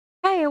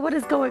Hey, what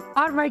is going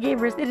on, my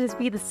gamers? It is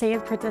me, the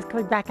Saiyan Princess,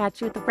 coming back at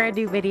you with a brand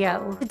new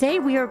video. Today,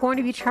 we are going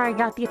to be trying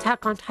out the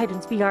Attack on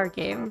Titans VR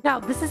game. Now,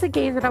 this is a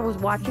game that I was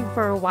watching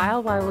for a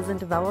while I was in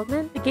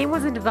development. The game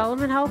was in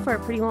development hell for a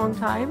pretty long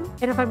time,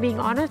 and if I'm being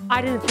honest,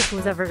 I didn't think it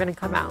was ever going to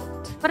come out.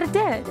 But it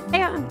did,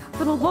 and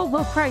for the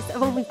low price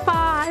of only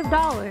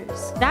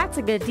 $5. That's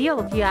a good deal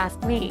if you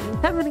ask me. So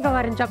I'm going to go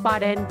ahead and jump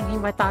on in and give you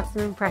my thoughts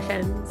and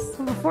impressions.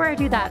 But before I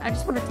do that, I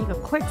just want to take a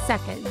quick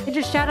second and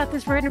just shout out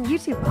this random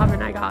YouTube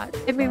comment I got.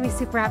 It made me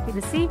super happy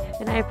to see,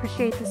 and I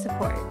appreciate the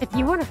support. If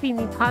you want to feed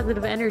me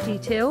positive energy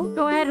too,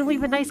 go ahead and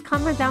leave a nice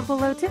comment down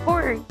below too.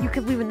 Or you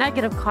could leave a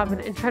negative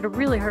comment and try to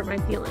really hurt my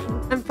feelings.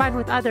 I'm fine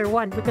with either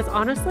one because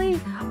honestly,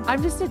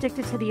 I'm just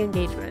addicted to the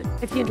engagement.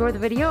 If you enjoyed the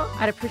video,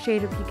 I'd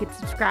appreciate it if you could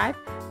subscribe.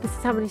 This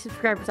is how many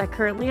subscribers I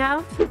currently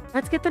have.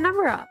 Let's get the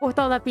number up. With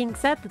all that being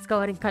said, let's go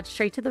ahead and cut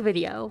straight to the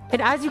video.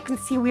 And as you can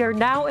see, we are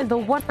now in the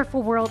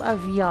wonderful world of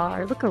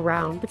VR. Look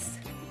around.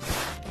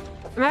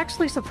 I'm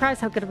actually surprised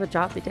how good of a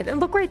job they did.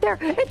 And look right there,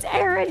 it's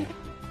Aaron.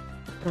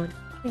 Hold on, can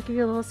I give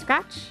you a little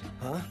scratch?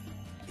 Huh?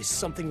 Is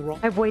something wrong?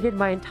 I've waited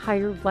my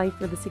entire life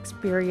for this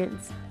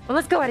experience. But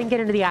let's go ahead and get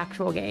into the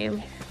actual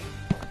game.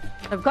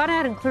 I've gone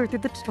ahead and cleared through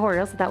the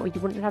tutorial so that way you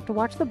wouldn't have to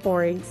watch the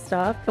boring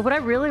stuff. And what I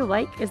really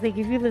like is they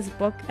give you this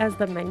book as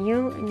the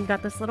menu, and you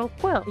got this little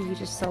quilt. You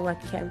just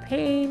select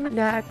campaign,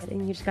 next,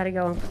 and you just gotta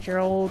go and put your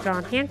old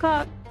John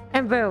Hancock.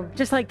 And boom,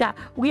 just like that,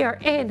 we are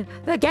in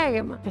the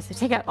game. Okay, so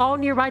take out all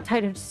nearby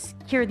Titans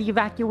to secure the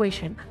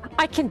evacuation.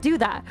 I can do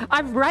that.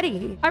 I'm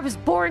ready. I was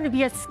born to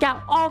be a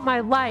scout all my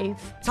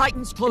life.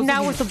 Titans closing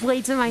now in. with the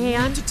blades in my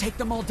hand, to take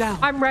them all down.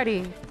 I'm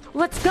ready.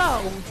 Let's go.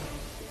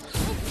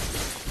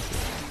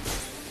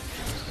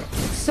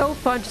 So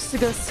fun just to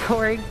go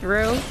soaring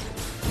through.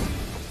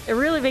 It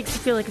really makes you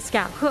feel like a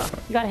scout. Huh.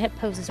 You gotta hit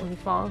poses when you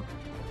fall.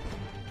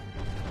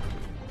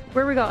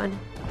 Where are we going?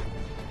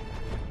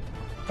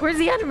 Where's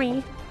the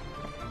enemy?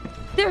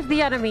 There's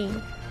the enemy.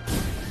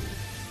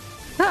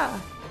 Huh.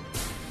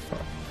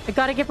 I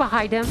gotta get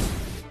behind him.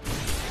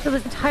 So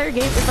this entire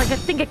game is like a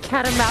thing of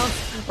cat and mouse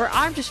where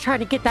I'm just trying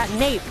to get that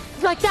nape.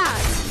 Like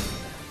that.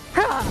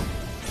 Huh.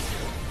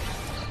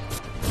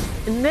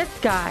 And this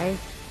guy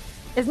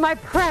is my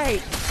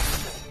prey.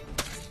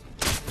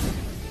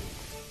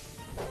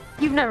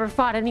 You've never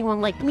fought anyone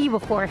like me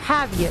before,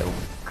 have you?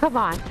 Come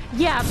on.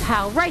 Yeah,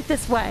 pal, right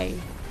this way.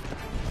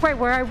 Right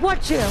where I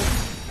want you.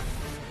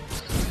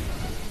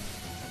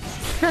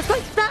 Just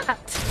like that!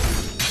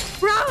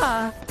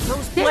 Rah!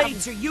 Those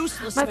blades are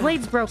useless. My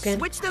blade's broken.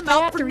 Switch them I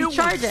out have for to new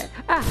recharge ones. it.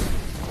 Ah.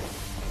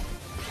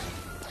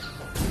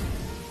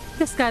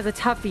 This guy's a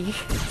toughie.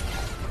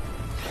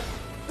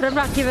 But I'm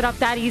not giving up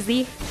that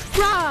easy.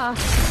 Rah!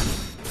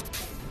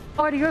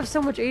 Oh, do you have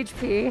so much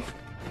HP?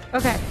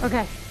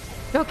 Okay.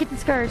 Don't get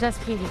discouraged,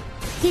 SP.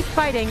 Keep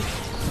fighting.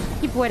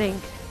 Keep winning.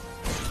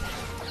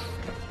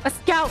 A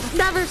scout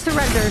never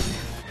surrenders.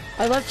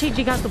 I love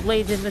changing out the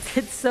blades in this.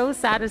 It's so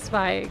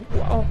satisfying.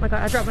 Oh my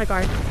god, I dropped my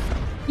guard.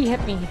 He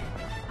hit me.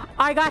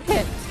 I got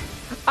hit.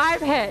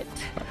 I'm hit.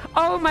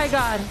 Oh my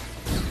god.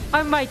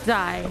 I might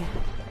die.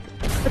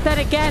 But then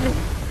again,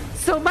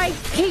 so might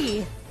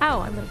he.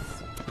 Ow, I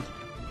missed.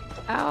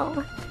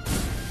 Ow.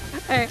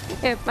 I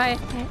hit my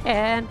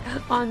hand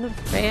on the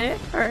fan. It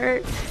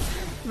hurt.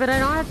 But I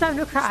don't have time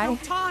to cry. No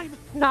time.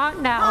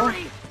 Not now.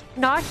 Hurry.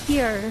 Not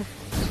here.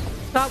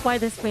 Not why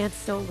this man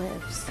still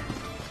lives.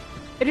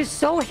 It is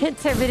so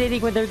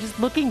intimidating when they're just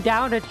looking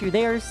down at you.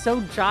 They are so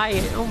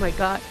giant. Oh my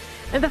god.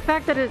 And the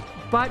fact that his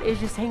butt is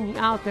just hanging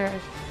out there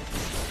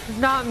does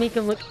not make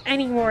him look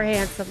any more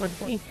handsome,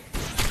 unfortunately.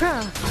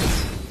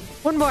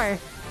 One more.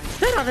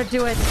 That ought to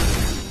do it.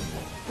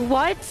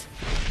 What?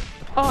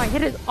 Oh, I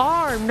hit his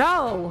arm.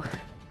 No.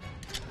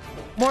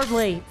 More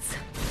blades.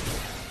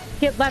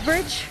 Get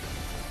leverage.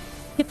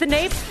 Hit the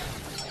nape.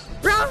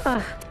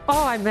 Oh,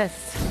 I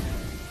missed.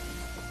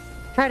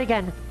 Try it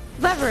again.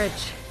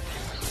 Leverage.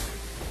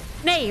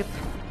 Nape.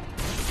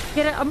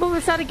 Get it. I'm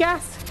moving out of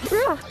gas.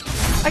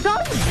 I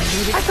got him.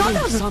 I got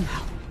him.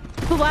 Somehow.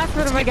 The last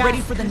bit of my gas.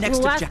 Ready for the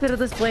next last objective. bit of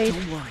this blade.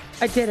 Don't worry.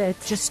 I did it.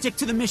 Just stick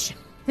to the mission.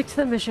 Stick to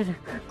the mission.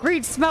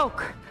 Green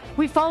smoke.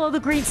 We follow the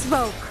green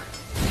smoke.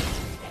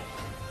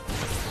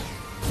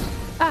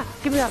 Ah,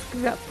 give me up.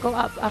 Give me up. Go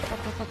up. Up.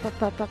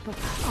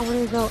 I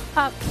want to go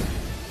up.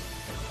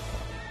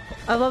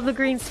 I love the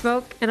green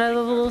smoke, and I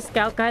love the little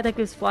scout guy that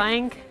goes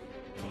flying.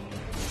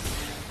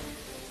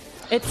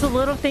 It's the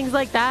little things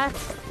like that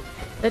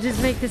that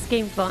just make this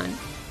game fun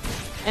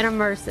and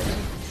immersive.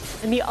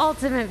 And the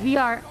ultimate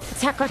VR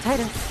Attack on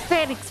Titan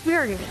fan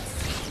experience.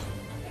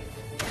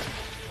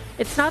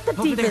 It's not the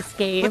Over deepest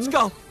there. game. Let's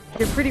go.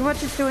 You're pretty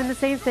much just doing the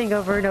same thing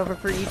over and over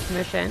for each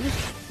mission.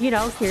 You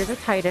know, here's a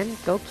Titan,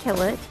 go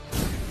kill it.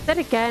 Then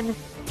again,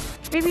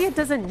 maybe it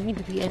doesn't need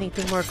to be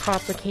anything more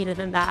complicated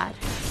than that.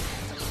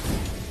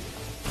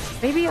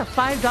 Maybe a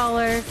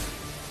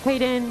 $5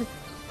 Titan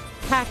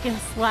hack and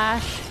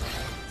slash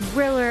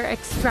thriller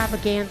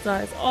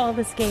extravaganza is all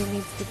this game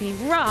needs to be.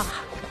 Raw.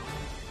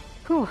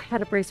 Whew, had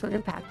to brace my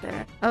impact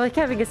there. I like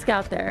having a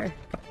scout there.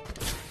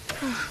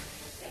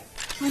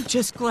 I'm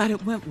just glad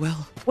it went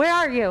well. Where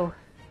are you?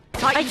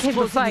 I Titans came to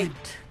closing in.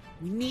 fight.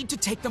 We need to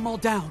take them all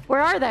down.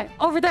 Where are they?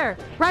 Over there.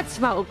 Red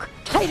smoke.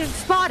 Titan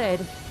spotted.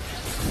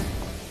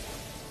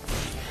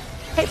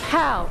 Hey,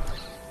 pal.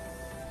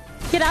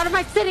 Get out of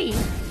my city.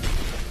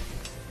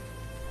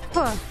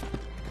 Huh.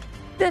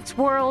 This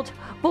world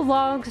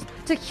belongs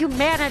to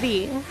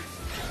humanity.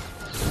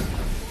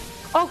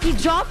 Oh, he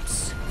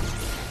jumps?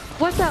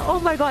 What the? Oh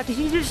my god, did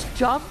he just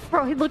jump?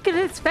 Bro, look at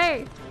his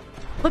face.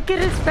 Look at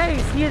his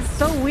face. He is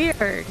so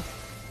weird.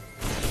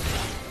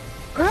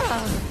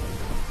 Ugh.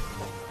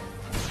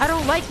 I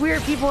don't like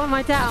weird people in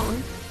my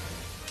town.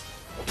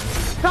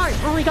 Sorry,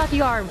 only got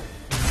the arm.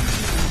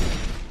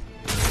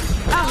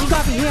 Oh, he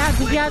got me. He has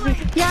me. He has me.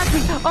 He has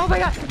me. Oh my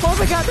god. Oh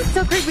my god, that's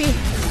so creepy.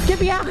 Get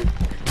me out.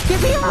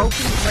 Get me out.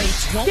 Broken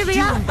plates won't Get me do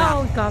out. them back.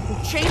 Oh, he got me.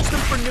 Change them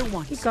for new He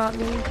ones. got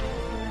me.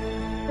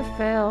 I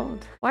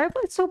failed. Why am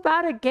I so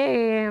bad at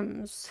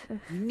games?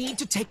 We need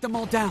to take them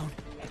all down.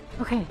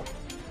 Okay.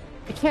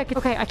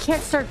 I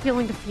can't start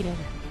feeling defeated.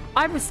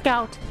 I'm a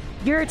scout.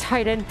 You're a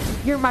titan.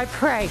 You're my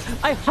prey.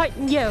 I hunt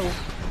you.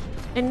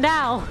 And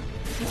now,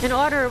 in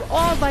honor of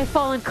all my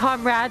fallen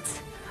comrades,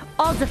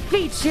 I'll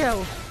defeat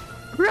you.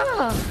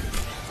 Rah!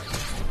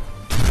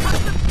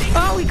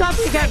 Oh, he got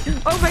me again.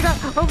 Oh my god.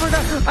 Oh my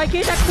god. I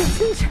gave that cool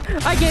speech.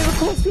 I gave a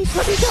cool speech.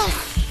 Let me go.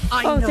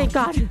 I Oh, know thank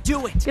God. you can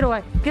do it. Get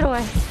away. Get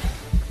away.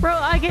 Bro,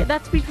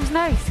 that speech was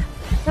nice.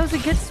 That was a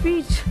good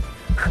speech.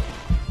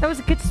 That was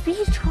a good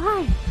speech.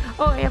 Why?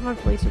 Oh, yeah, my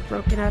voice was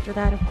broken after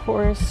that, of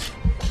course.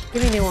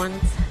 Give me new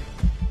ones.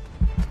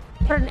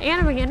 For an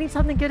anime,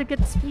 anytime they get a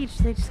good speech,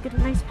 they just get a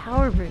nice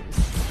power boost.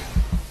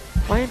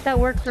 Why didn't that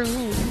work for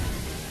me?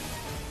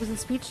 Was the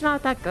speech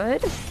not that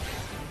good?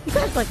 You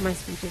guys like my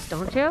speeches,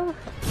 don't you?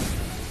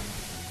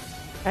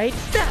 Right?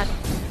 That.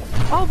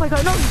 Oh my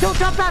god, no, don't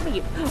jump at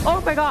me!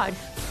 Oh my god!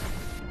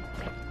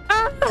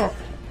 Ah!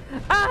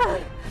 Ah!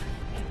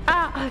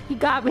 Ah! He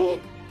got me!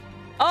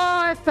 Oh,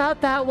 I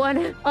felt that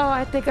one. Oh,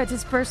 I think I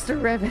just burst a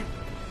rib.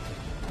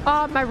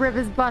 Oh, my rib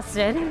is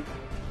busted.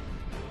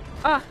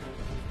 Oh.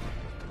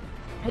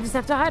 I just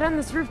have to hide on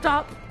this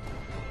rooftop.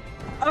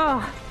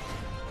 Oh,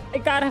 I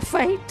gotta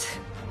fight.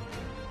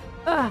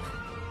 I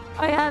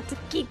have to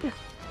keep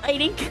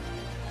fighting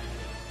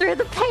through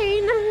the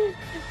pain.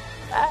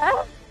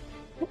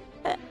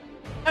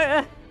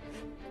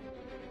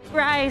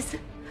 Rise.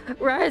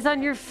 Rise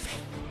on your feet.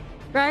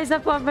 Rise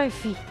up on my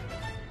feet.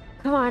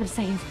 Come on,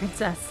 Saiyan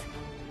Princess.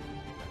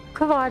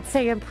 Come on,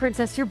 Saiyan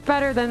Princess. You're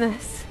better than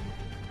this.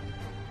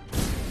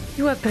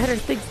 You have better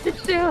things to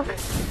do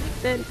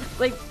than,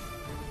 like,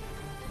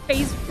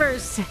 face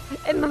first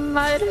in the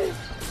mud.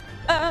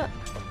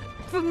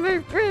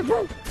 My rib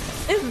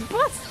is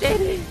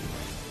busted.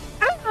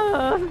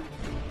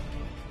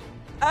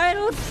 I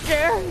don't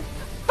care.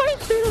 Fight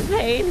through the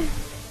pain.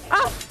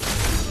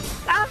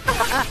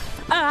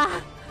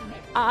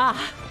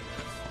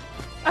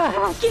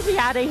 Get me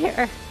out of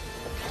here.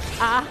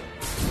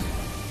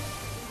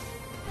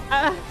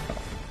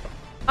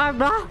 I'm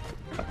not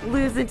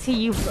losing to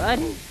you, bud.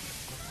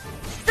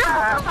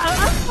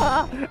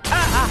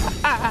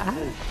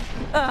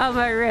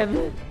 My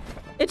rib.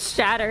 It's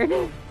shattered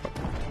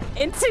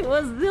into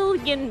a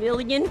zillion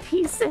million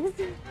pieces.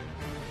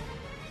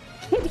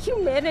 Can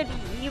humanity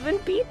even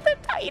beat the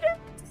Titans?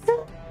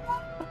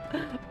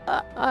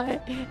 I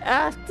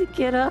have to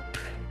get up.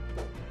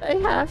 I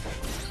have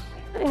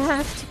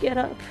to get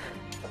up.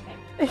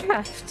 I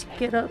have to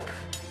get up.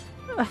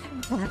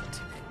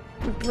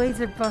 The blades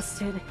are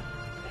busted.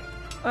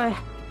 I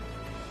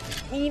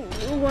need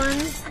new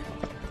ones.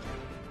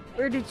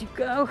 Where did you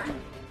go?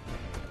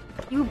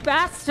 You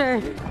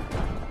bastard!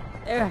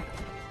 There.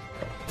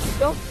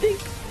 Don't think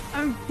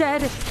I'm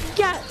dead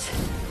yet!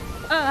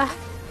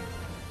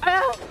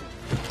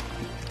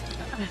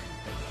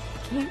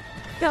 Keep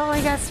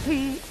going, SP.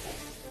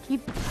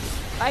 Keep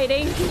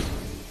fighting.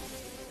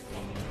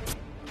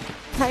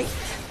 Height.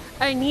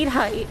 I need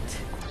height.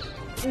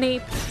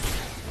 Nape.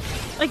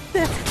 Like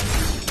this.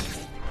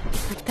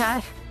 Like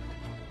that.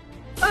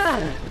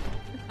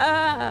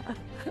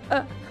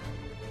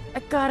 I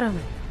got him.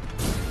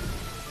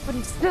 But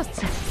he still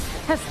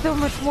has so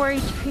much more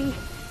HP.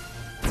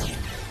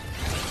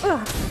 I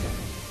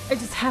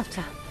just have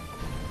to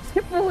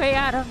chip away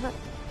at him.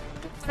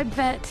 I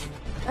bet.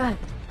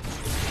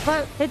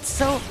 But it's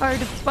so hard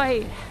to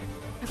fight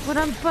when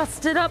I'm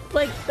busted up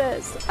like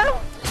this.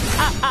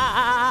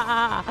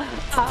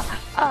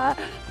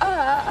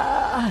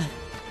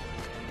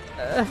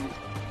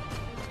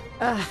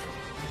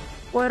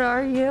 What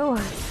are you?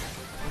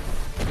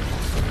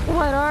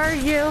 What are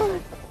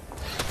you?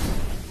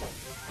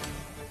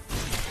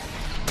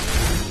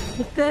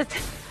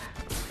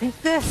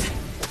 Take this.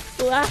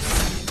 Less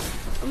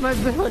of my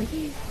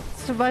ability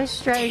to my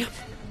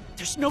strength.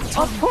 There's no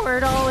I'll time. pour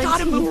it all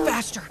Gotta into move you.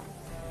 faster.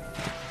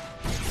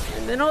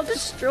 And then I'll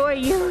destroy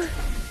you.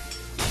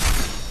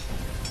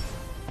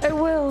 I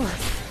will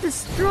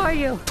destroy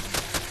you.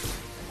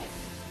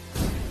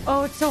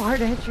 Oh, it's so hard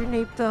to hit your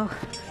nape, though.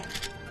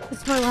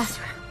 It's my last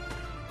round.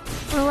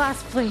 My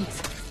last plate.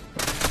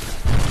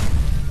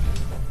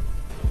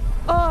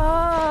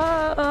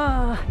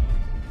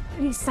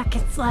 30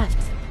 seconds left.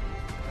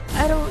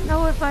 I don't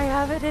know if I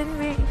have it in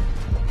me.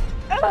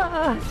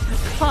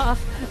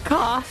 Cough,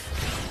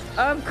 cough.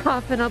 I'm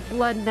coughing up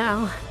blood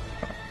now.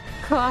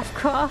 Cough,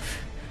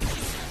 cough.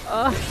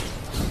 I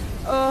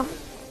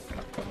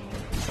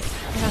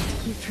have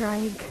to keep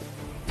trying.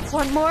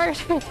 One more.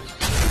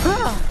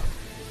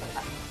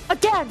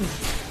 Again.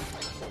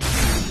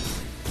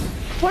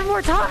 One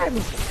more time.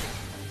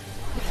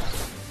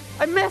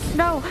 I missed.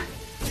 No.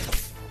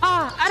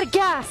 Out of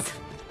gas.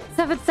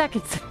 7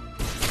 seconds.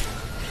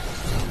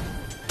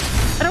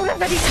 I don't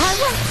have any time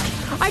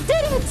left. I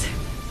did it.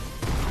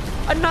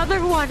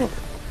 Another one.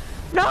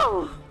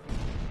 No.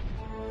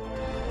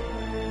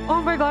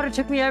 Oh my god, it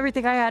took me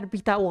everything I had to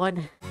beat that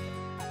one.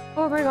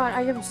 Oh my god,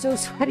 I am so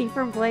sweaty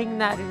from playing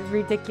that. It is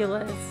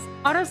ridiculous.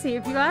 Honestly,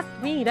 if you ask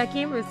me, that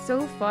game is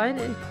so fun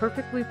and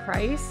perfectly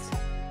priced.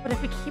 But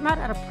if it came out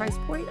at a price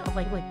point of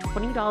like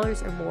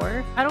 $20 or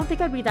more, I don't think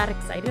I'd be that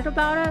excited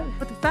about it.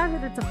 But the fact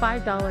that it's a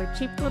 $5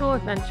 cheap little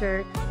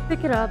adventure,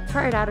 pick it up,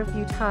 try it out a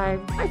few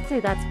times, I'd say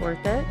that's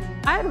worth it.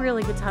 I had a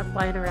really good time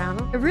flying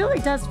around. It really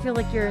does feel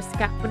like you're a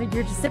scout when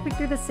you're just zipping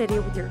through the city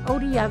with your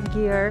ODM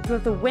gear,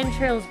 with the wind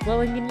trails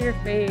blowing in your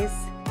face.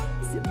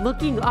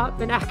 Looking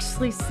up and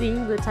actually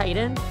seeing the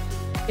Titan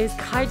is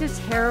kind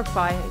of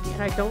terrifying,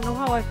 and I don't know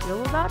how I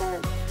feel about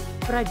it,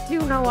 but I do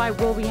know I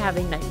will be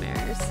having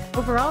nightmares.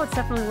 Overall, it's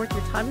definitely worth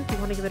your time if you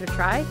want to give it a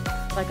try.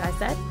 Like I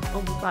said,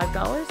 only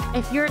 $5.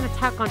 If you're an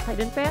Attack on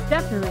Titan fan,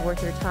 definitely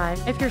worth your time.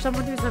 If you're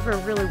someone who's never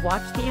really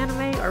watched the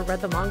anime or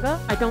read the manga,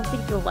 I don't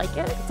think you'll like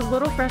it. It's a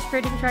little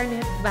frustrating trying to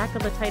hit the back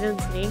of the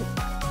Titan's wing.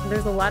 And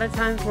there's a lot of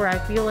times where I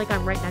feel like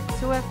I'm right next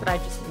to it, but I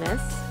just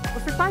miss.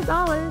 But for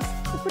 $5,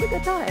 it's a pretty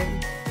good time.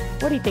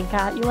 What do you think,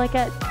 Kat? You like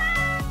it?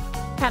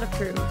 Kat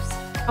approves.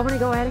 I want to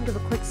go ahead and give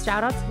a quick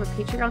shout out to my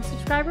Patreon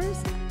subscribers,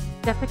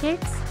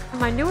 Defecates, and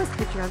my newest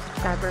Patreon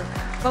subscriber,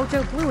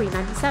 Bojo Bluey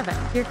 97.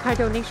 Your kind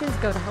donations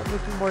go to help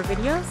making more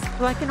videos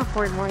so I can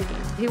afford more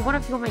games. If you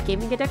want to fuel my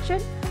gaming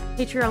addiction,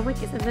 Patreon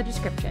link is in the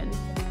description.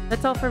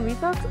 That's all from me,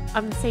 folks.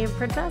 I'm the Saiyan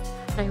Princess,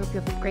 and I hope you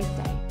have a great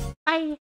day. Bye!